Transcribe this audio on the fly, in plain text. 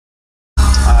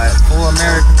Full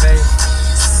American bass,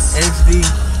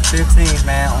 XV15,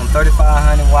 man, on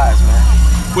 3500 watts, man.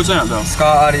 Which amp though?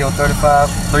 Skar Audio 35,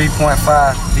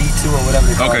 3.5 V2 or whatever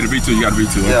they call it. Okay, the V2, you got a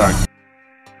V2, yeah. Okay.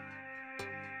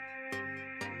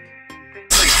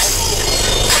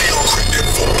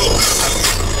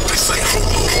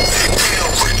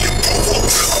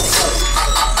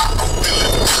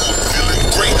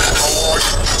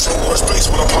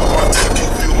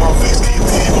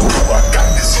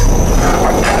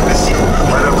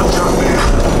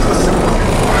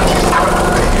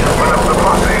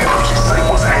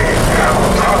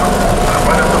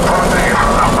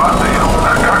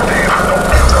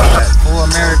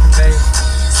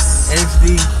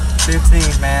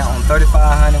 XV15, man, on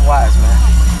 3500 watts, man.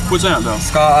 Which amp though?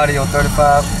 Skar Audio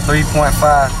 35,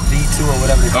 3.5 V2 or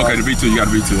whatever they call it. Okay, the V2, you got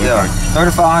a V2, yeah. Okay.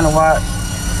 3500 watt,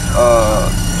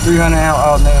 300 amp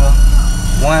alternator,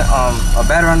 a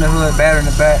battery on the hood, battery in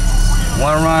the back,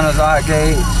 one runner's odd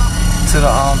gauge to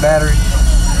the battery.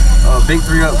 Big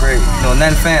 3 upgrade, you know,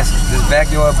 nothing fancy, just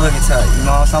backyard boogie type, you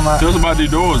know what I'm talking about? Tell us about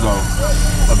these doors though.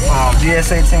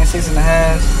 GS18 6.5,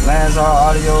 Lanzar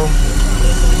audio,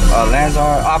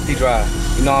 Lanzar Opti drive,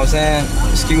 you know what I'm saying?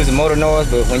 Excuse the motor noise,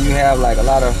 but when you have like a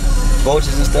lot of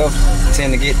voltages and stuff, you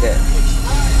tend to get that.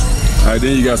 Alright,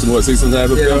 then you got some more 6.5 up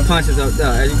there? Yeah, the punches up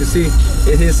there. As you can see,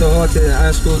 it hits so hard to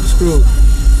unscrew the screw.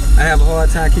 I have a hard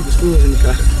time keeping screws in the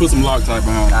car. Put some Loctite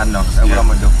behind. I know, that's what I'm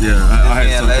gonna do. Yeah, I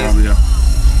had something over here.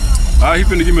 Alright, he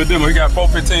finna give me a demo. He got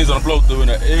 415s on the Blowthrough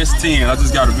and an S10. I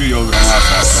just got a video of it on my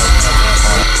side.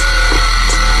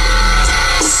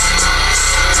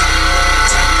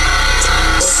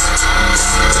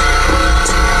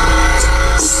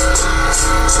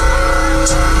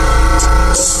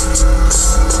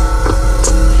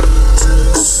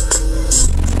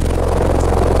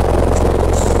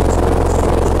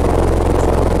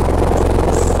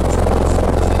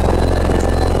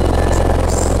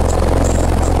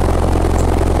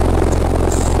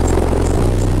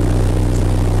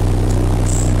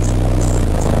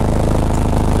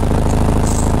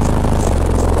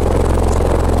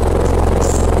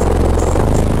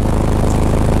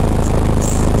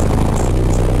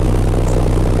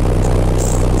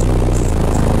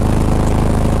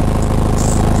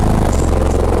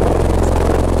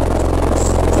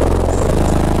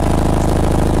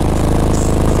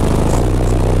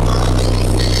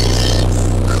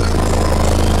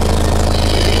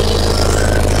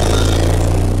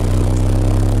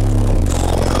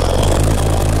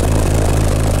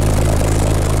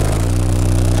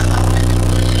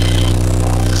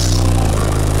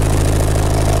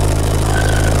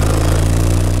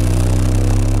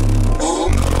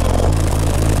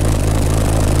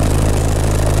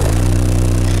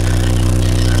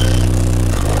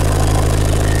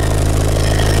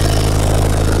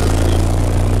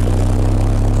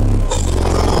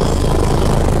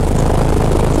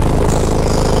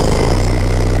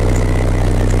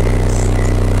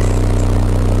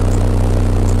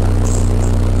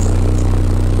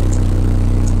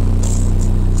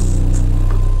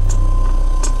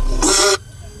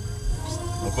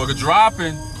 Motherfucker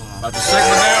dropping. About to shake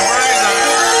my damn brains out.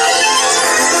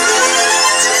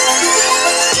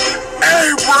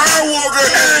 Hey, bro, I woke up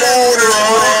this morning,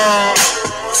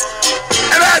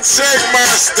 and I checked my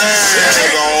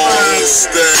stand on the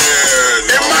stand.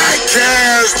 And my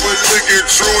cash was looking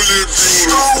truly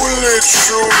beautiful.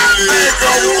 I think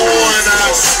I'm going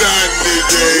outside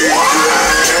today.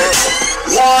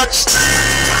 Watch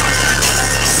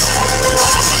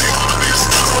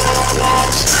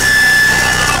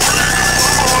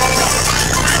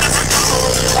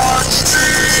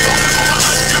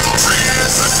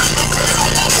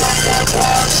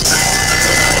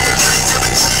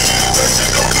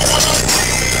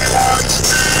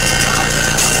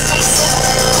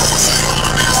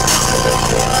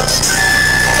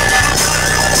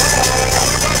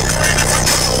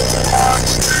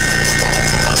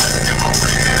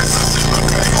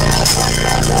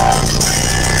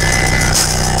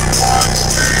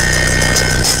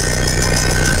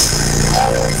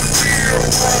I feel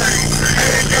right.